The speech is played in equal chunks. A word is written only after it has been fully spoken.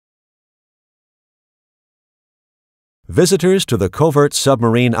Visitors to the Covert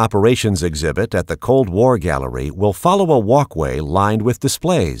Submarine Operations exhibit at the Cold War Gallery will follow a walkway lined with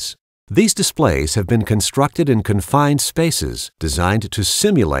displays. These displays have been constructed in confined spaces designed to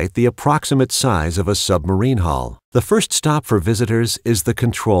simulate the approximate size of a submarine hull. The first stop for visitors is the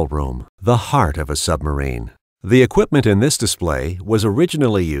control room, the heart of a submarine. The equipment in this display was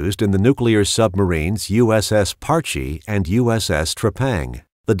originally used in the nuclear submarines USS Parche and USS Trepang.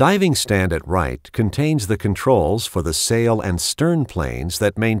 The diving stand at right contains the controls for the sail and stern planes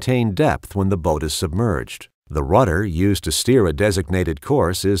that maintain depth when the boat is submerged. The rudder used to steer a designated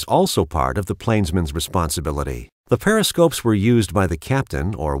course is also part of the plainsman's responsibility. The periscopes were used by the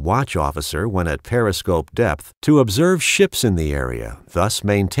captain or watch officer when at periscope depth to observe ships in the area, thus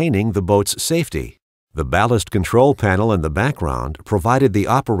maintaining the boat's safety. The ballast control panel in the background provided the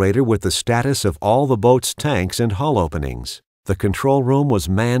operator with the status of all the boat's tanks and hull openings. The control room was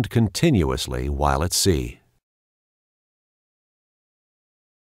manned continuously while at sea.